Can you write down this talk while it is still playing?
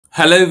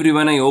Hello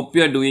everyone, I hope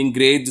you are doing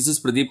great. This is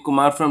Pradeep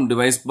Kumar from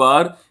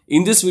DeviceBAR.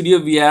 In this video,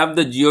 we have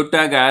the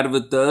JioTag Air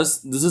with us.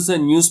 This is a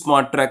new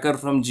smart tracker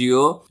from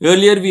Jio.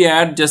 Earlier, we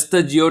had just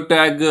the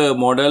JioTag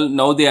model.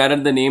 Now they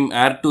added the name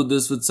Air to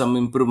this with some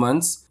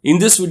improvements. In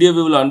this video,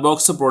 we will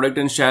unbox the product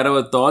and share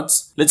our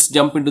thoughts. Let's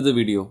jump into the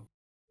video.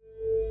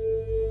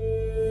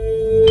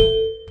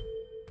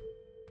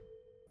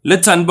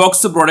 Let's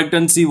unbox the product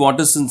and see what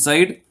is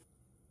inside.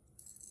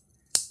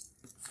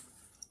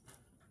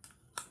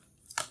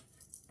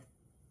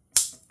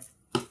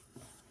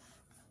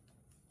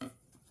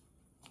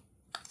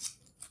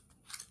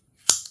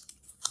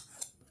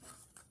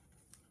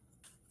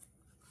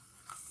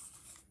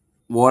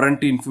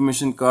 Warranty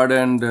information card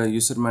and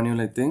user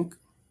manual, I think.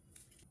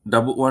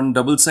 One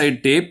double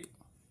side tape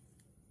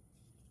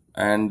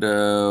and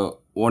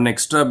one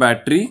extra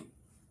battery.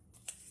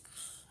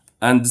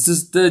 And this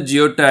is the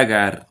JioTag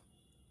Air.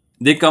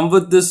 They come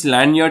with this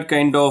lanyard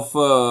kind of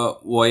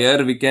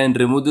wire. We can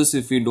remove this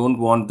if we don't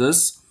want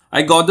this.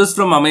 I got this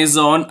from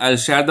Amazon. I'll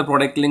share the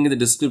product link in the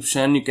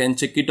description. You can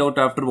check it out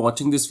after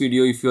watching this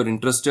video if you're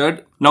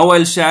interested. Now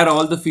I'll share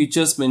all the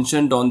features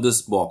mentioned on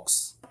this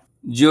box.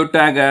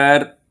 JioTag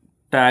Air.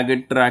 Tag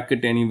it, track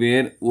it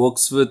anywhere,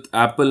 works with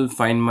Apple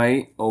Find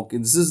My. Okay,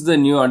 this is the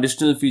new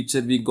additional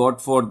feature we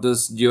got for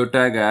this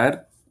JioTag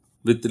Air.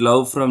 With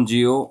love from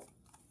Jio.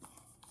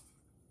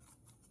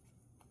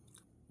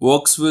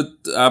 Works with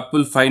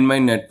Apple Find My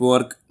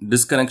network,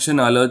 disconnection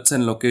alerts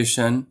and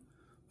location.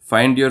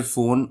 Find your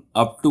phone,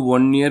 up to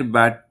 1 year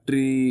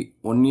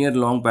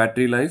long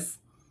battery life.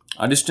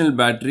 Additional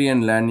battery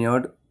and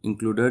lanyard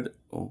included.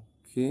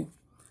 Okay.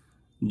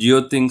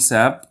 JioThings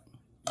app.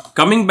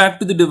 Coming back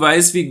to the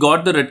device, we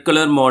got the red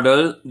color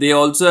model. They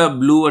also have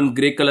blue and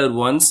grey color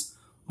ones.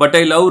 But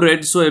I love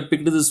red, so I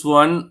picked this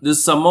one.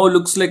 This somehow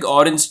looks like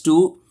orange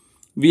too.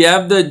 We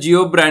have the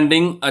Jio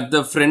branding at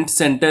the front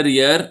center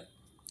here.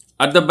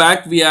 At the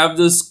back, we have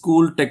this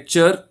cool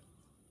texture.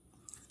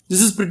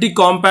 This is pretty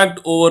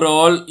compact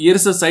overall.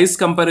 Here's a size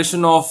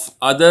comparison of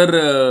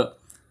other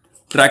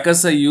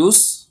trackers I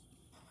use.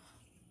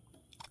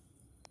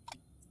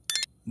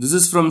 This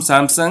is from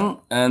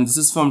Samsung and this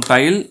is from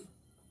Tile.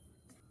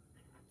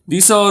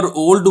 These are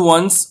old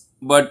ones,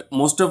 but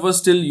most of us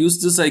still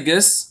use this, I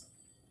guess.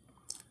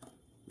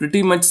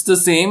 Pretty much the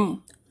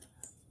same.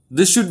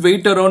 This should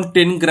weigh around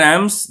 10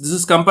 grams. This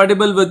is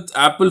compatible with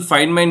Apple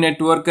Find My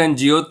network and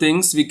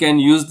JioThings. We can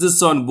use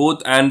this on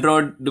both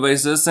Android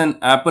devices and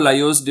Apple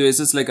iOS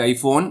devices like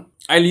iPhone.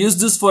 I'll use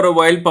this for a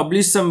while,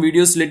 publish some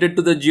videos related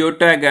to the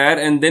JioTag Air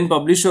and then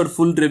publish our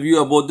full review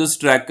about this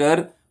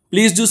tracker.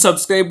 Please do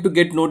subscribe to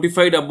get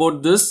notified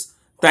about this.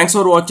 Thanks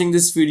for watching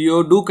this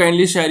video. Do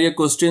kindly share your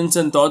questions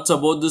and thoughts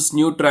about this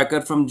new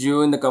tracker from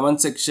Jio in the comment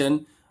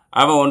section.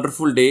 Have a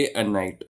wonderful day and night.